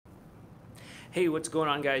Hey, what's going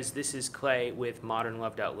on, guys? This is Clay with Modern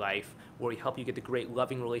Love Life, where we help you get the great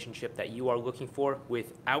loving relationship that you are looking for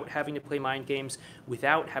without having to play mind games,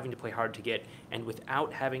 without having to play hard to get, and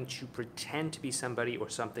without having to pretend to be somebody or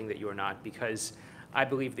something that you are not, because I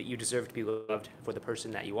believe that you deserve to be loved for the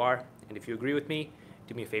person that you are. And if you agree with me,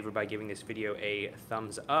 do me a favor by giving this video a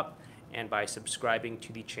thumbs up and by subscribing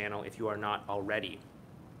to the channel if you are not already.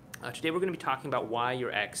 Today we're going to be talking about why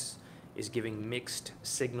your ex is giving mixed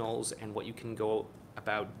signals and what you can go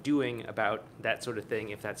about doing about that sort of thing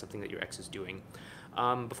if that's something that your ex is doing.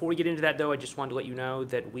 Before we get into that, though, I just wanted to let you know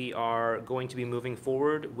that we are going to be moving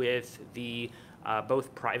forward with the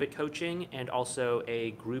both private coaching and also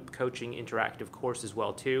a group coaching interactive course as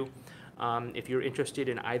well too. If you're interested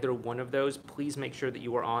in either one of those, please make sure that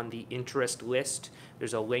you are on the interest list.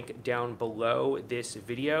 There's a link down below this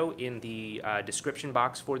video in the description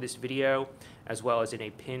box for this video, as well as in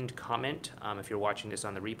a pinned comment if you're watching this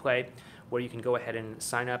on the replay, where you can go ahead and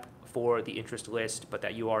sign up for the interest list, but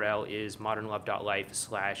that URL is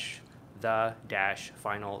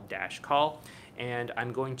modernlove.life/the-final-call. And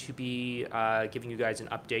I'm going to be giving you guys an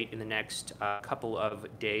update in the next couple of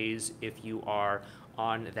days if you are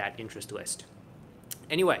on that interest list.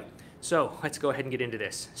 Anyway, so let's go ahead and get into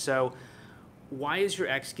this. So why is your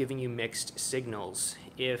ex giving you mixed signals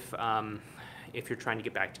if you're trying to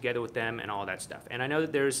get back together with them and all that stuff? And I know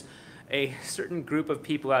that there's a certain group of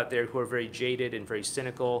people out there who are very jaded and very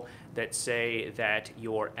cynical that say that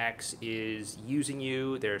your ex is using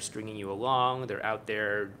you, they're stringing you along, they're out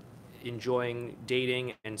there enjoying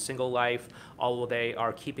dating and single life, although they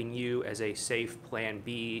are keeping you as a safe plan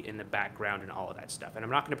B in the background and all of that stuff. And I'm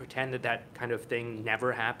not going to pretend that that kind of thing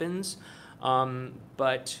never happens,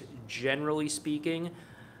 but generally speaking,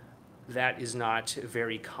 that is not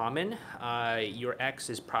very common. Your ex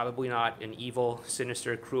is probably not an evil,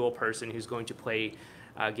 sinister, cruel person who's going to play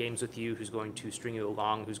games with you, who's going to string you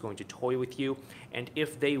along, who's going to toy with you. And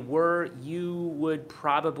if they were, you would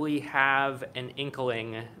probably have an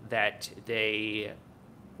inkling that they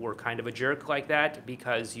were kind of a jerk like that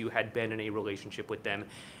because you had been in a relationship with them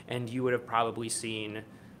and you would have probably seen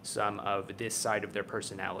some of this side of their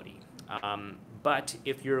personality. But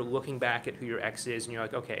if you're looking back at who your ex is and you're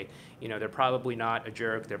like, okay, you know, they're probably not a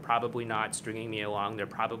jerk, they're probably not stringing me along, they're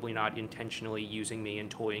probably not intentionally using me and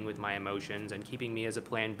toying with my emotions and keeping me as a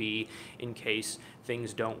plan B in case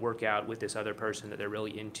things don't work out with this other person that they're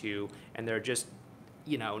really into, and they're just,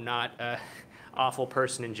 you know, not a awful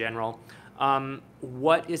person in general.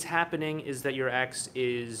 What is happening is that your ex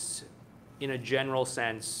is, in a general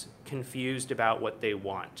sense, confused about what they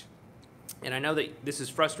want. And I know that this is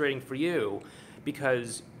frustrating for you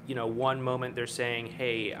because, you know, one moment they're saying,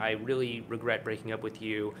 hey, I really regret breaking up with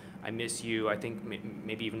you, I miss you, I think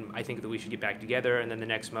maybe even I think that we should get back together. And then the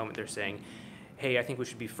next moment they're saying, hey, I think we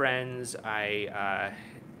should be friends, I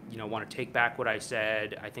you know, want to take back what I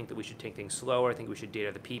said, I think that we should take things slower, I think we should date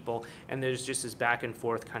other people. And there's just this back and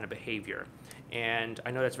forth kind of behavior. And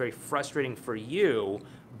I know that's very frustrating for you,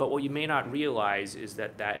 but what you may not realize is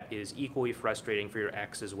that that is equally frustrating for your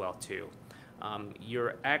ex as well too.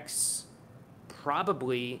 Your ex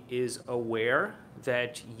probably is aware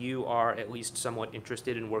that you are at least somewhat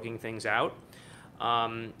interested in working things out,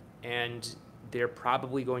 and they're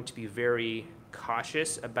probably going to be very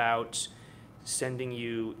cautious about sending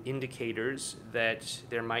you indicators that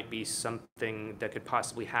there might be something that could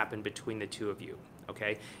possibly happen between the two of you,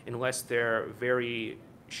 okay? Unless they're very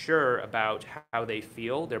sure about how they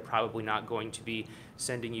feel, they're probably not going to be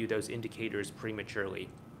sending you those indicators prematurely,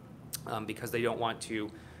 because they don't want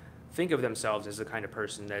to think of themselves as the kind of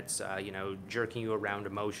person that's, you know, jerking you around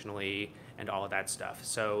emotionally and all of that stuff.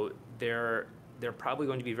 So they're probably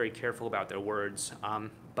going to be very careful about their words,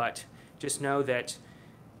 but just know that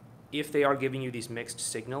if they are giving you these mixed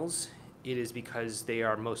signals, it is because they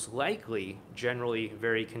are most likely generally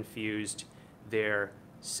very confused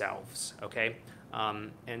themselves, okay?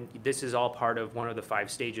 And this is all part of one of the 5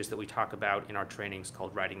 stages that we talk about in our trainings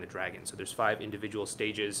called Riding the Dragon. So there's 5 individual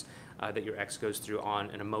stages that your ex goes through on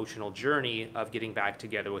an emotional journey of getting back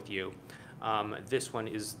together with you. This one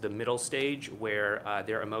is the middle stage where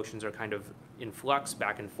their emotions are kind of in flux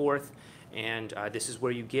back and forth, and this is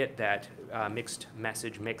where you get that mixed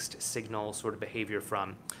message, mixed signal sort of behavior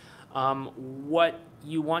from. What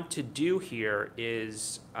you want to do here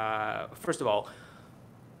is, first of all,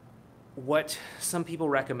 what some people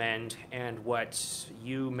recommend and what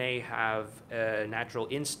you may have a natural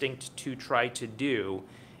instinct to try to do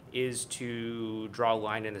is to draw a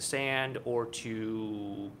line in the sand or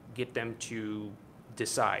to get them to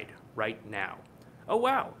decide right now. Oh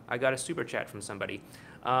wow, I got a super chat from somebody.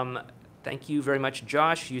 Thank you very much,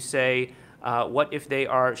 Josh. You say, What if they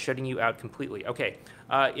are shutting you out completely? Okay,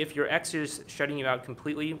 if your ex is shutting you out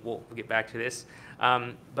completely, we'll get back to this.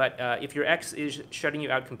 But if your ex is shutting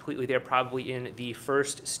you out completely, they're probably in the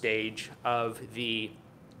first stage of the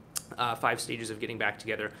 5 stages of getting back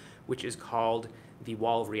together, which is called the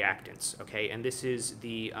wall of reactance. Okay, and this is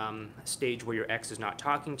the stage where your ex is not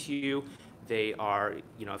talking to you. They are,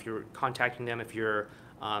 if you're contacting them, if you're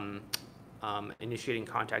initiating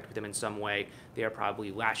contact with them in some way, they are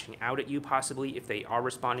probably lashing out at you, possibly, if they are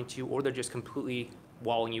responding to you, or they're just completely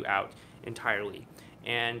walling you out entirely.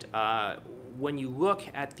 And when you look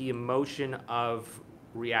at the emotion of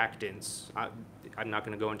reactance, I'm not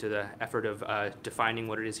going to go into the effort of defining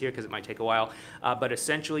what it is here because it might take a while, but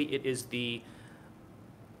essentially it is the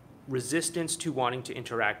resistance to wanting to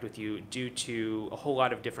interact with you due to a whole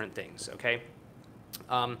lot of different things, okay?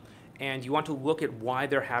 And you want to look at why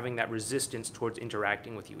they're having that resistance towards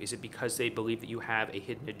interacting with you. Is it because they believe that you have a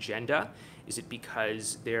hidden agenda? Is it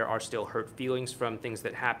because there are still hurt feelings from things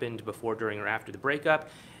that happened before, during, or after the breakup?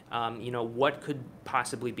 What could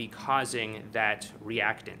possibly be causing that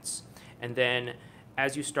reactance? And then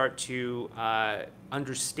as you start to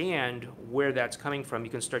understand where that's coming from, you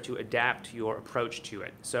can start to adapt your approach to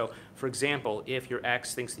it. So, for example, if your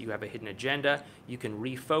ex thinks that you have a hidden agenda, you can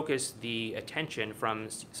refocus the attention from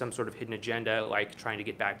some sort of hidden agenda, like trying to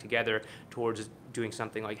get back together, towards doing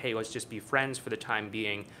something like, hey, let's just be friends for the time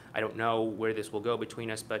being. I don't know where this will go between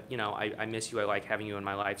us, but, I miss you. I like having you in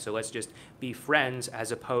my life. So let's just be friends,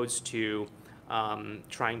 as opposed to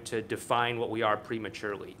trying to define what we are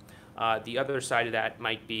prematurely. The other side of that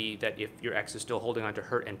might be that if your ex is still holding on to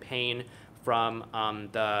hurt and pain from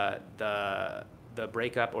the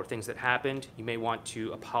breakup or things that happened, you may want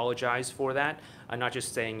to apologize for that. Not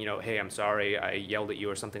just saying, hey, I'm sorry, I yelled at you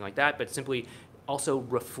or something like that, but simply also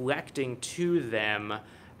reflecting to them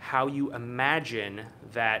how you imagine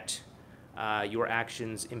that your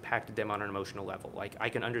actions impacted them on an emotional level. Like, I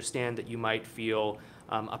can understand that you might feel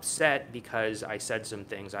upset because I said some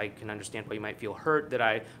things. I can understand why you might feel hurt that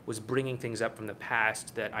I was bringing things up from the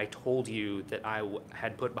past that I told you that I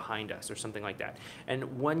had put behind us, or something like that.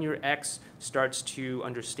 And when your ex starts to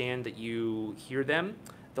understand that you hear them,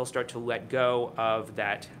 they'll start to let go of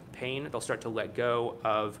that pain. They'll start to let go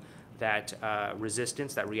of that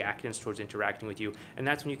resistance, that reactance towards interacting with you. And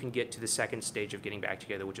that's when you can get to the second stage of getting back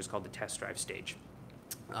together, which is called the test drive stage.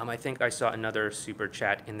 I think I saw another super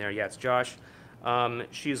chat in there. Yeah, it's Josh.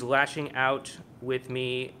 She's lashing out with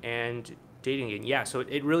me and dating again. Yeah, so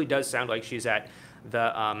it really does sound like she's at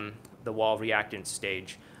the wall reactance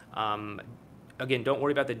stage. Again, don't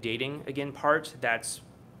worry about the dating again part. That's,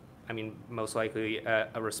 most likely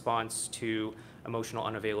a response to emotional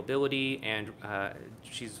unavailability, and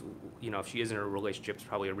she's, if she is in a relationship, it's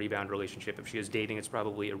probably a rebound relationship. If she is dating, it's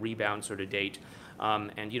probably a rebound sort of date.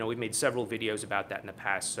 And we've made several videos about that in the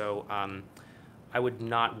past, so I would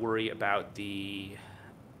not worry about the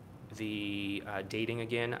dating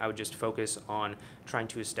again. I would just focus on trying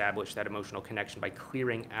to establish that emotional connection by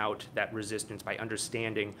clearing out that resistance, by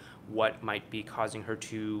understanding what might be causing her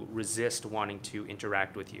to resist wanting to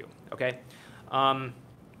interact with you, okay?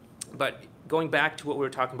 But going back to what we were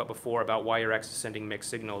talking about before about why your ex is sending mixed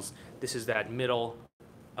signals, this is that middle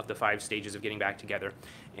of the 5 stages of getting back together.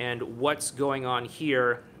 And what's going on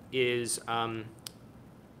here is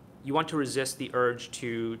you want to resist the urge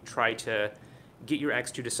to try to get your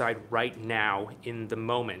ex to decide right now, in the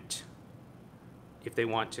moment, if they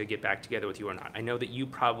want to get back together with you or not. I know that you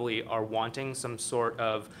probably are wanting some sort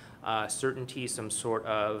of certainty, some sort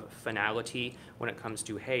of finality when it comes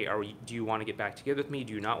to, hey, do you want to get back together with me?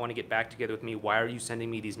 Do you not want to get back together with me? Why are you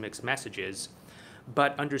sending me these mixed messages?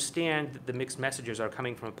 But understand that the mixed messages are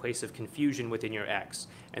coming from a place of confusion within your ex,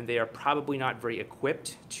 and they are probably not very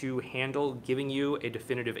equipped to handle giving you a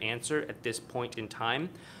definitive answer at this point in time.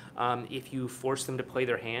 If you force them to play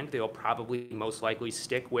their hand, they'll probably most likely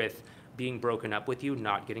stick with being broken up with you,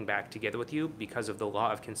 not getting back together with you because of the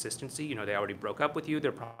law of consistency. They already broke up with you.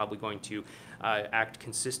 They're probably going to act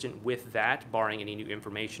consistent with that, barring any new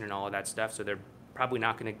information and all of that stuff. So they're probably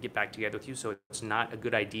not going to get back together with you. So it's not a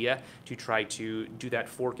good idea to try to do that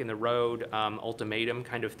fork in the road, ultimatum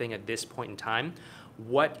kind of thing at this point in time.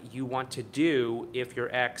 What you want to do if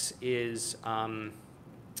your ex is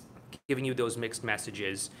giving you those mixed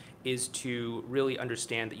messages is to really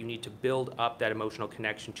understand that you need to build up that emotional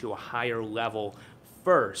connection to a higher level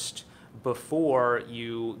first before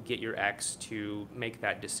you get your ex to make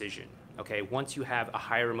that decision. Okay, once you have a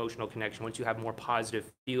higher emotional connection, once you have more positive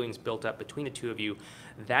feelings built up between the two of you,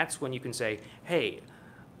 that's when you can say, hey,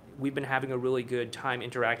 we've been having a really good time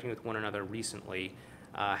interacting with one another recently.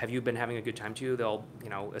 Have you been having a good time too? They'll,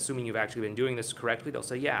 assuming you've actually been doing this correctly, they'll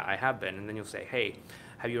say, yeah, I have been. And then you'll say, hey,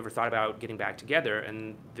 have you ever thought about getting back together?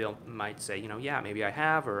 And they'll might say, yeah, maybe I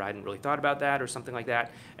have, or I hadn't really thought about that, or something like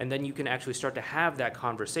that. And then you can actually start to have that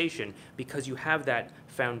conversation because you have that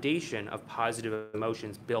foundation of positive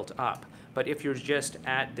emotions built up. But if you're just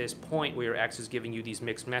at this point where your ex is giving you these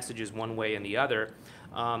mixed messages one way and the other,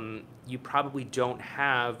 you probably don't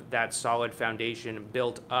have that solid foundation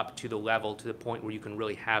built up to the point where you can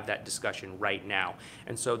really have that discussion right now.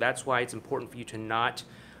 And so that's why it's important for you to not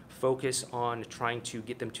focus on trying to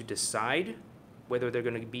get them to decide whether they're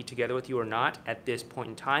going to be together with you or not at this point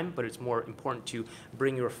in time, but it's more important to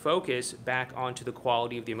bring your focus back onto the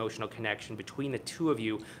quality of the emotional connection between the two of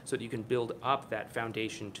you so that you can build up that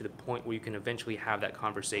foundation to the point where you can eventually have that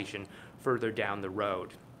conversation further down the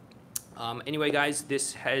road. Anyway, guys,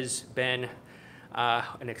 this has been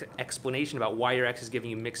an explanation about why your ex is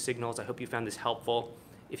giving you mixed signals. I hope you found this helpful.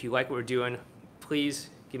 If you like what we're doing, please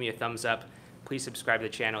give me a thumbs up. Please subscribe to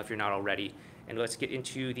the channel if you're not already. And let's get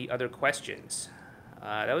into the other questions.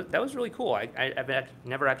 That was really cool. I've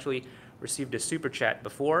never actually received a super chat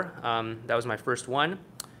before. That was my first one.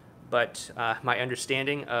 But my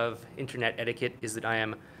understanding of internet etiquette is that I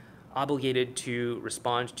am obligated to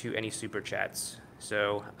respond to any super chats.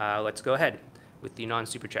 So let's go ahead with the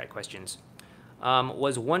non-super chat questions.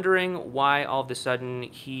 Was wondering why all of a sudden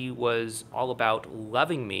he was all about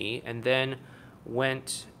loving me, and then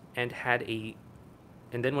went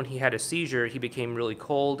and then when he had a seizure, he became really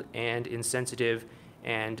cold and insensitive,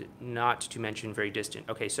 and not to mention very distant.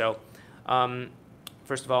 Okay, so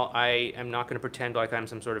first of all, I am not going to pretend like I'm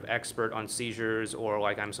some sort of expert on seizures or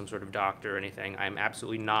like I'm some sort of doctor or anything. I'm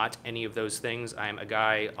absolutely not any of those things. I'm a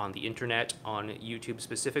guy on the internet, on YouTube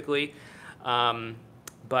specifically.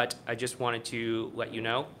 But I just wanted to let you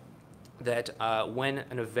know that when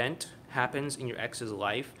an event happens in your ex's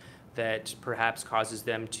life that perhaps causes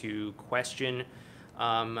them to question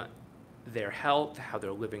their health, how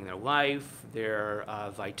they're living their life, their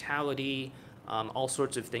vitality, all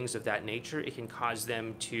sorts of things of that nature, it can cause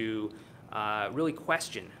them to really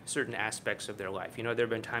question certain aspects of their life. There have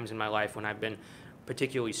been times in my life when I've been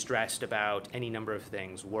particularly stressed about any number of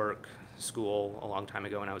things, work, school, a long time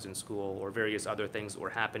ago when I was in school, or various other things that were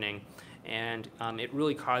happening. And it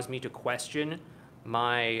really caused me to question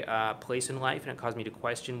my place in life, and it caused me to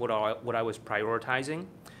question what I was prioritizing.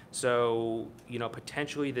 So,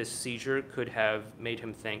 potentially this seizure could have made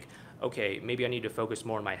him think, okay, maybe I need to focus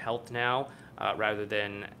more on my health now, rather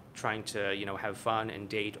than trying to, have fun and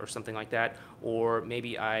date or something like that. Or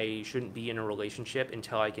maybe I shouldn't be in a relationship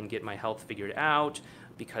until I can get my health figured out,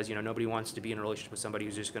 because, nobody wants to be in a relationship with somebody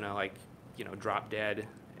who's just gonna drop dead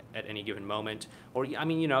at any given moment. Or,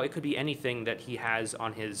 it could be anything that he has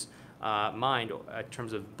on his mind in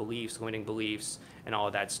terms of beliefs, limiting beliefs, and all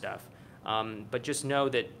of that stuff. But just know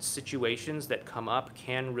that situations that come up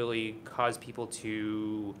can really cause people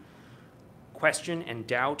to question and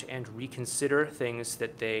doubt and reconsider things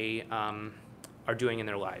that they are doing in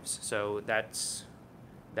their lives. So that's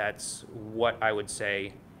what I would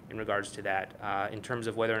say in regards to that. In terms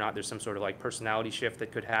of whether or not there's some sort of personality shift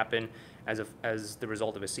that could happen as the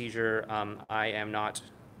result of a seizure, I am not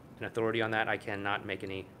an authority on that. I cannot make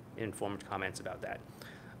any informed comments about that.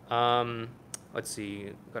 Let's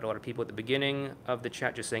see, got a lot of people at the beginning of the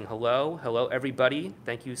chat just saying hello. Hello, everybody.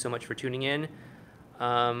 Thank you so much for tuning in.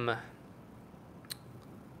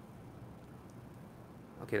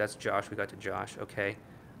 Okay, that's Josh. We got to Josh. Okay.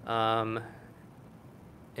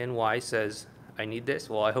 NY says, I need this.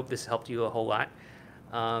 Well, I hope this helped you a whole lot.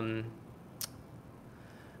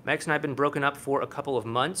 Max and I have been broken up for a couple of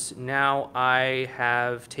months. Now I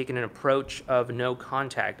have taken an approach of no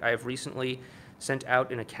contact. I have recently sent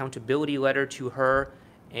out an accountability letter to her,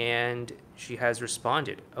 and she has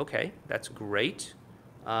responded. Okay, that's great.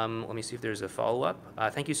 Let me see if there's a follow-up.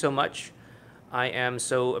 Thank you so much. I am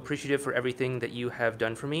so appreciative for everything that you have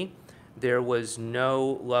done for me. There was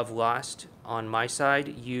no love lost on my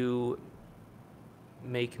side. You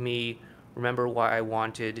make me remember why I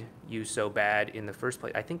wanted you so bad in the first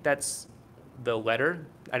place. I think that's the letter.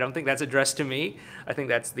 I don't think that's addressed to me. I think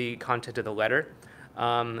that's the content of the letter.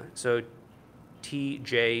 So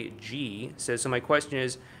TJG says, so my question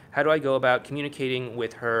is, how do I go about communicating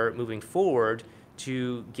with her moving forward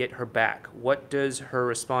to get her back? What does her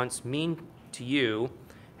response mean to you?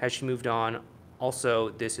 Has she moved on? Also,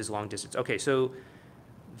 this is long distance. Okay, so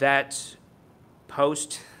that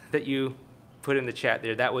post that you put in the chat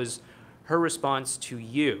there, that was her response to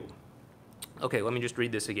you. Okay, let me just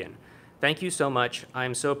read this again. Thank you so much. I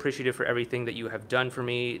am so appreciative for everything that you have done for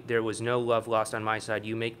me. There was no love lost on my side.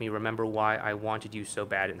 You make me remember why I wanted you so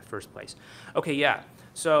bad in the first place. Okay, yeah.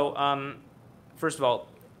 So, first of all,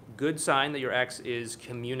 good sign that your ex is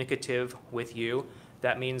communicative with you.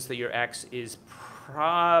 That means that your ex is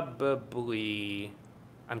probably,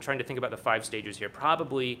 I'm trying to think about the 5 stages here,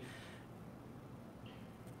 probably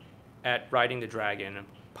at riding the dragon,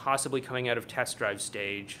 possibly coming out of test drive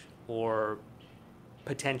stage, or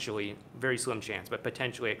potentially, very slim chance, but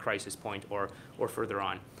potentially at crisis point or further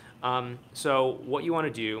on. So what you want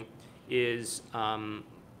to do is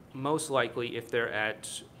most likely, if they're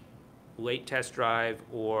at late test drive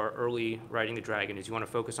or early riding the dragon, is you want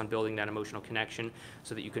to focus on building that emotional connection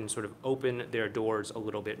so that you can sort of open their doors a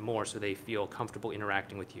little bit more so they feel comfortable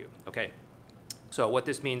interacting with you. Okay. So what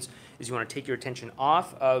this means is you want to take your attention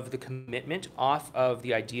off of the commitment, off of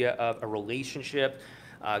the idea of a relationship,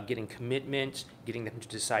 getting commitment, getting them to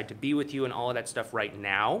decide to be with you and all of that stuff right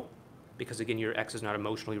now, because again, your ex is not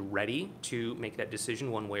emotionally ready to make that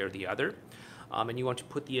decision one way or the other. And you want to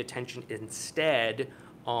put the attention instead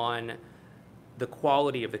on the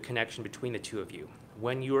quality of the connection between the two of you.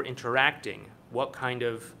 When you're interacting, what kind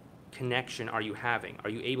of connection are you having? Are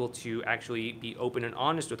you able to actually be open and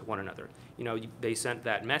honest with one another? You know, they sent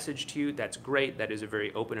that message to you, that's great, that is a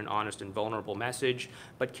very open and honest and vulnerable message,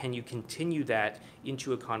 but can you continue that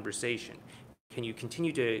into a conversation? Can you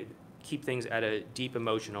continue to keep things at a deep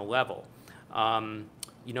emotional level?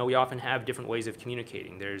 You know, we often have different ways of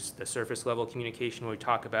communicating. There's the surface level communication where we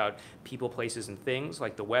talk about people, places, and things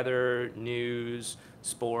like the weather, news,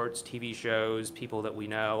 sports, TV shows, people that we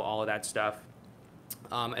know, all of that stuff.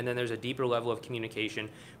 And then there's a deeper level of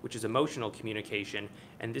communication, which is emotional communication.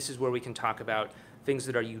 And this is where we can talk about things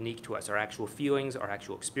that are unique to us, our actual feelings, our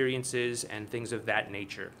actual experiences, and things of that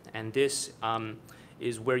nature. And this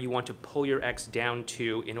is where you want to pull your ex down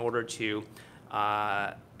to in order to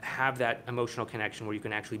have that emotional connection where you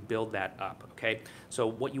can actually build that up, okay? So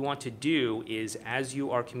what you want to do is, as you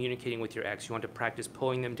are communicating with your ex, you want to practice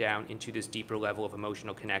pulling them down into this deeper level of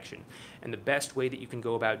emotional connection. And the best way that you can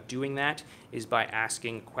go about doing that is by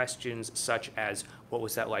asking questions such as, what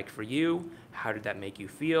was that like for you? How did that make you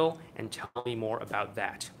feel? And tell me more about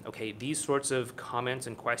that, okay? These sorts of comments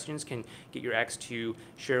and questions can get your ex to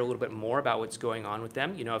share a little bit more about what's going on with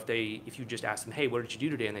them. You know, if you just ask them, hey, what did you do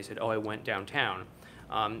today? And they said, oh, I went downtown.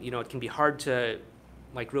 You know, it can be hard to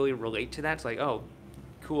like really relate to that. It's like, oh,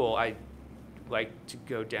 cool, I like to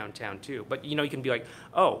go downtown too. But you know, you can be like,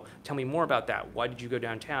 oh, tell me more about that. Why did you go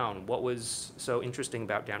downtown? What was so interesting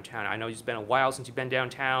about downtown? I know it's been a while since you've been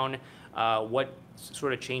downtown. What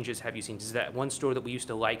sort of changes have you seen? Is that one store that we used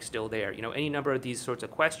to like still there? You know, any number of these sorts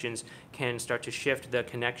of questions can start to shift the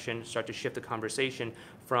connection, start to shift the conversation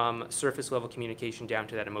from surface level communication down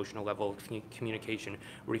to that emotional level of communication,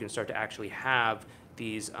 where you can start to actually have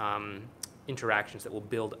these interactions that will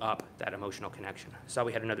build up that emotional connection. So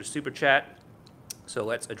we had another super chat, so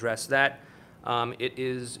let's address that. It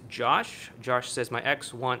is Josh. Josh says, my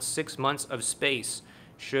ex wants 6 months of space.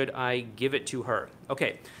 Should I give it to her?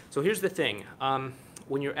 Okay, so here's the thing.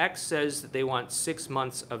 When your ex says that they want 6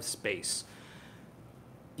 months of space,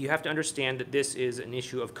 you have to understand that this is an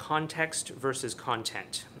issue of context versus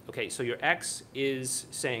content. Okay, so your ex is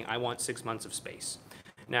saying, I want 6 months of space.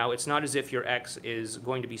 Now, it's not as if your ex is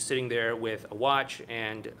going to be sitting there with a watch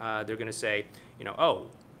and they're going to say, you know, oh,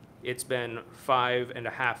 it's been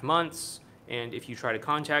 5.5 months, and if you try to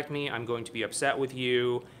contact me, I'm going to be upset with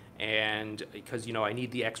you, and because, you know, I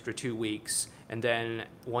need the extra 2 weeks. And then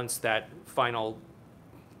once that final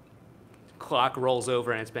clock rolls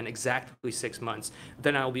over and it's been exactly 6 months,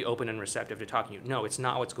 then I will be open and receptive to talking to you. No, it's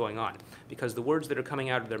not what's going on, because the words that are coming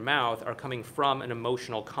out of their mouth are coming from an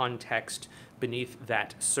emotional context beneath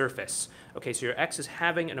that surface. Okay, so your ex is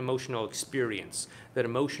having an emotional experience. That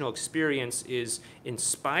emotional experience is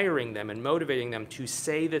inspiring them and motivating them to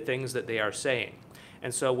say the things that they are saying.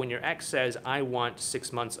 And so when your ex says, I want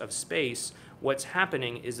 6 months of space, what's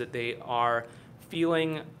happening is that they are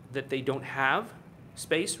feeling that they don't have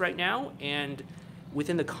space right now, and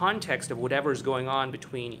within the context of whatever's going on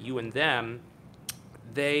between you and them,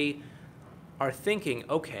 they are thinking,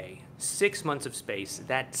 okay, 6 months of space,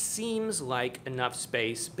 that seems like enough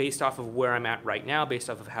space based off of where I'm at right now, based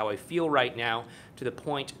off of how I feel right now, to the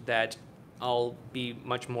point that I'll be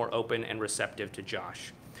much more open and receptive to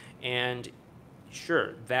Josh. And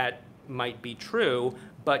sure, that might be true,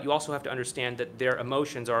 but you also have to understand that their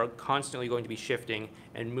emotions are constantly going to be shifting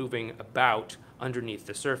and moving about underneath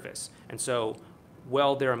the surface. And so,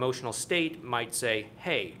 while their emotional state might say,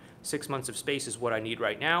 hey, 6 months of space is what I need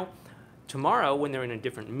right now, tomorrow, when they're in a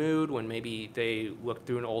different mood, when maybe they looked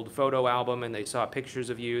through an old photo album and they saw pictures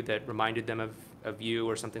of you that reminded them of you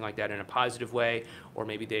or something like that in a positive way, or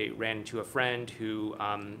maybe they ran into a friend who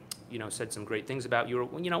said some great things about you, or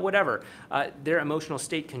whatever, their emotional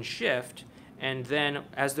state can shift. And then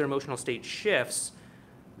as their emotional state shifts,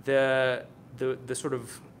 the sort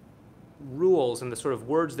of rules and the sort of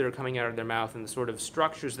words that are coming out of their mouth and the sort of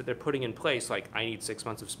structures that they're putting in place, like I need 6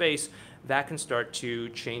 months of space, that can start to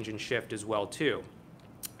change and shift as well too.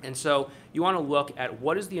 And so you want to look at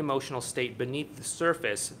what is the emotional state beneath the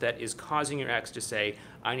surface that is causing your ex to say,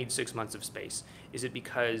 I need 6 months of space. Is it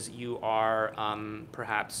because you are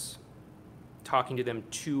perhaps talking to them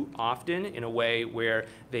too often in a way where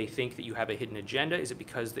they think that you have a hidden agenda? Is it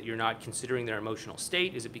because that you're not considering their emotional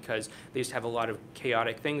state? Is it because they just have a lot of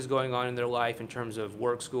chaotic things going on in their life in terms of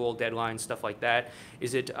work, school, deadlines, stuff like that?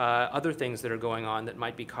 Is it other things that are going on that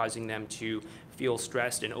might be causing them to feel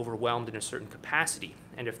stressed and overwhelmed in a certain capacity?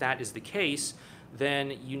 And if that is the case,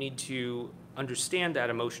 then you need to understand that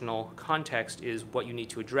emotional context is what you need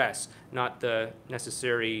to address, not the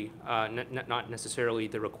necessary, not necessarily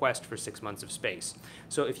the request for 6 months of space.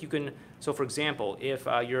 So if you can, so for example, if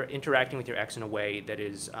you're interacting with your ex in a way that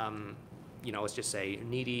is, let's just say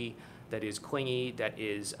needy, that is clingy, that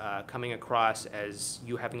is coming across as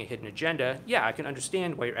you having a hidden agenda, yeah, I can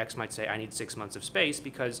understand why your ex might say, I need 6 months of space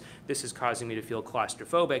because this is causing me to feel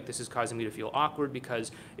claustrophobic, this is causing me to feel awkward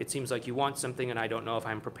because it seems like you want something and I don't know if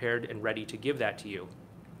I'm prepared and ready to give that to you.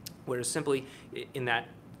 Whereas simply in that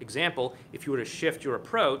example, if you were to shift your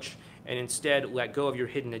approach and instead let go of your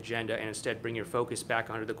hidden agenda and instead bring your focus back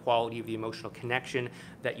onto the quality of the emotional connection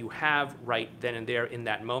that you have right then and there in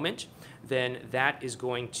that moment, then that is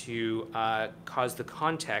going to cause the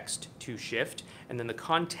context to shift, and then the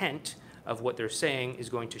content of what they're saying is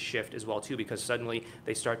going to shift as well too, because suddenly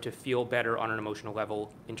they start to feel better on an emotional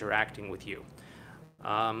level interacting with you.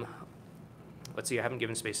 Let's see, I haven't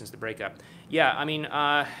given space since the breakup. Yeah, I mean,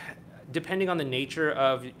 depending on the nature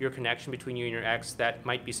of your connection between you and your ex, that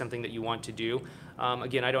might be something that you want to do.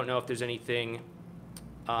 Again, I don't know if there's anything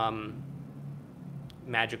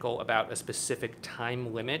magical about a specific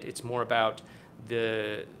time limit. It's more about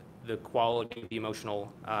the quality of the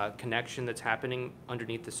emotional connection that's happening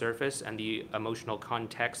underneath the surface and the emotional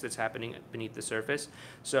context that's happening beneath the surface.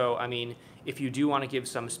 So, I mean, if you do want to give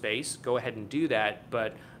some space, go ahead and do that,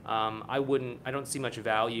 but I don't see much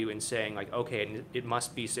value in saying like, okay, it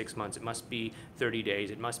must be 6 months, it must be 30 days,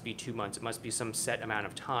 it must be 2 months, it must be some set amount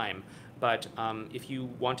of time. But if you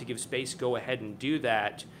want to give space, go ahead and do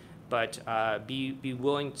that, but be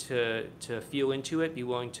willing to feel into it, be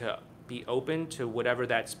willing to be open to whatever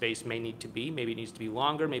that space may need to be. Maybe it needs to be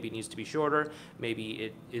longer, maybe it needs to be shorter, maybe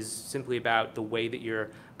it is simply about the way that you're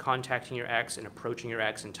contacting your ex and approaching your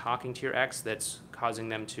ex and talking to your ex that's causing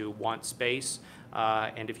them to want space.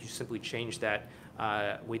 And if you simply change that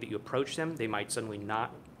way that you approach them, they might suddenly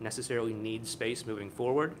not necessarily need space moving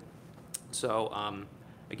forward. So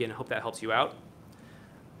again, I hope that helps you out.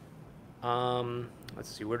 Let's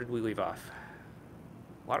see, where did we leave off?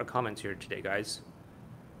 A lot of comments here today, guys.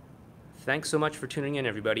 Thanks so much for tuning in,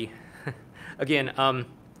 everybody. Again,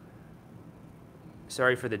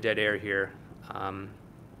 sorry for the dead air here. I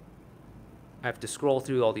have to scroll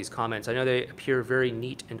through all these comments. I know they appear very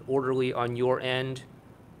neat and orderly on your end,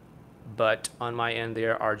 but on my end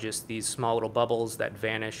there are just these small little bubbles that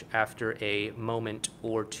vanish after a moment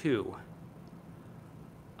or two.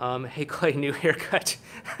 Hey Clay, new haircut.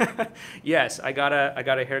 Yes, I got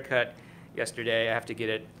a haircut yesterday. I have to get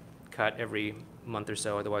it cut every month or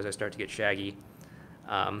so, otherwise I start to get shaggy.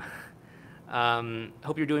 Hope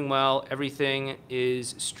you're doing well. Everything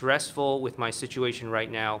is stressful with my situation right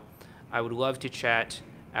now. I would love to chat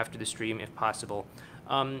after the stream if possible.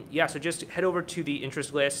 Yeah, so just head over to the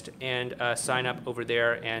interest list and sign up over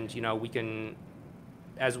there, and we can,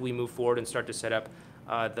 as we move forward and start to set up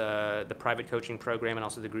the private coaching program and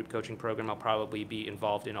also the group coaching program, I'll probably be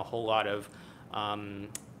involved in a whole lot of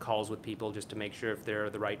calls with people just to make sure if they're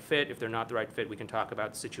the right fit. If they're not the right fit, we can talk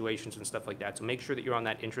about situations and stuff like that. So make sure that you're on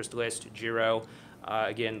that interest list, Jiro.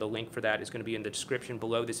 Again, the link for that is going to be in the description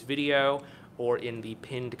below this video or in the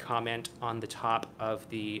pinned comment on the top of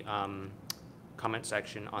the comment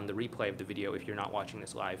section on the replay of the video if you're not watching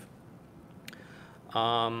this live.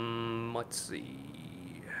 Let's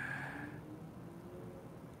see.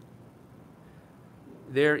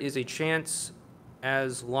 There is a chance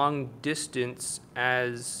as long distance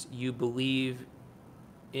as you believe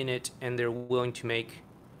in it and they're willing to make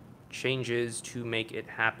changes to make it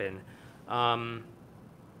happen.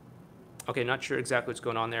 Okay, not sure exactly what's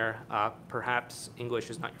going on there. Perhaps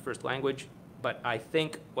English is not your first language, but I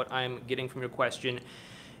think what I'm getting from your question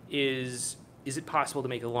is it possible to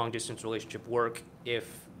make a long-distance relationship work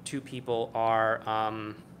if two people are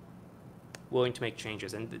willing to make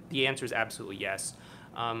changes? And the answer is absolutely yes.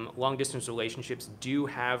 Long-distance relationships do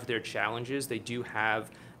have their challenges. They do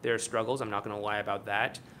have their struggles. I'm not going to lie about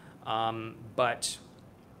that. But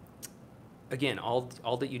again,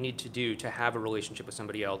 all that you need to do to have a relationship with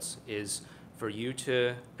somebody else is for you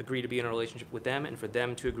to agree to be in a relationship with them and for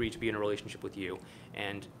them to agree to be in a relationship with you.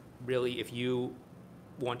 And really, if you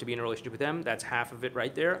want to be in a relationship with them, that's half of it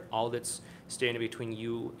right there. All that's standing between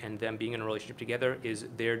you and them being in a relationship together is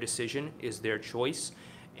their decision, is their choice.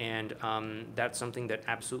 And that's something that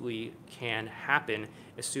absolutely can happen,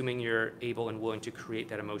 assuming you're able and willing to create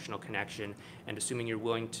that emotional connection, and assuming you're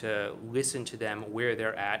willing to listen to them where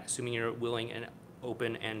they're at, assuming you're willing and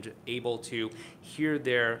open and able to hear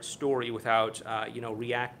their story without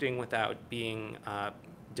reacting, without being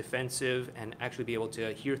defensive, and actually be able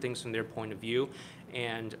to hear things from their point of view,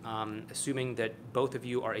 and assuming that both of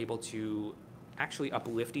you are able to actually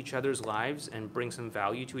uplift each other's lives and bring some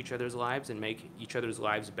value to each other's lives and make each other's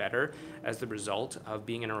lives better as the result of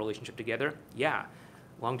being in a relationship together. Yeah,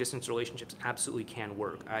 long-distance relationships absolutely can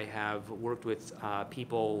work. I have worked with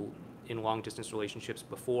people in long-distance relationships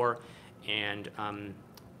before, and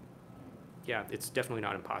yeah, it's definitely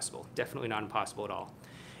not impossible. Definitely not impossible at all.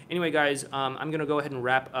 Anyway, guys, I'm going to go ahead and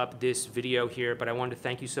wrap up this video here, but I wanted to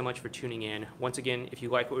thank you so much for tuning in. Once again, if you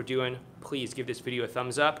like what we're doing, please give this video a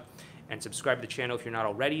thumbs up and subscribe to the channel if you're not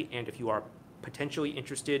already. And if you are potentially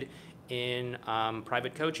interested in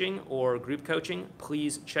private coaching or group coaching,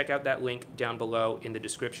 please check out that link down below in the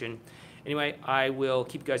description. Anyway, I will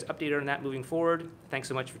keep you guys updated on that moving forward. Thanks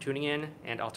so much for tuning in, and I'll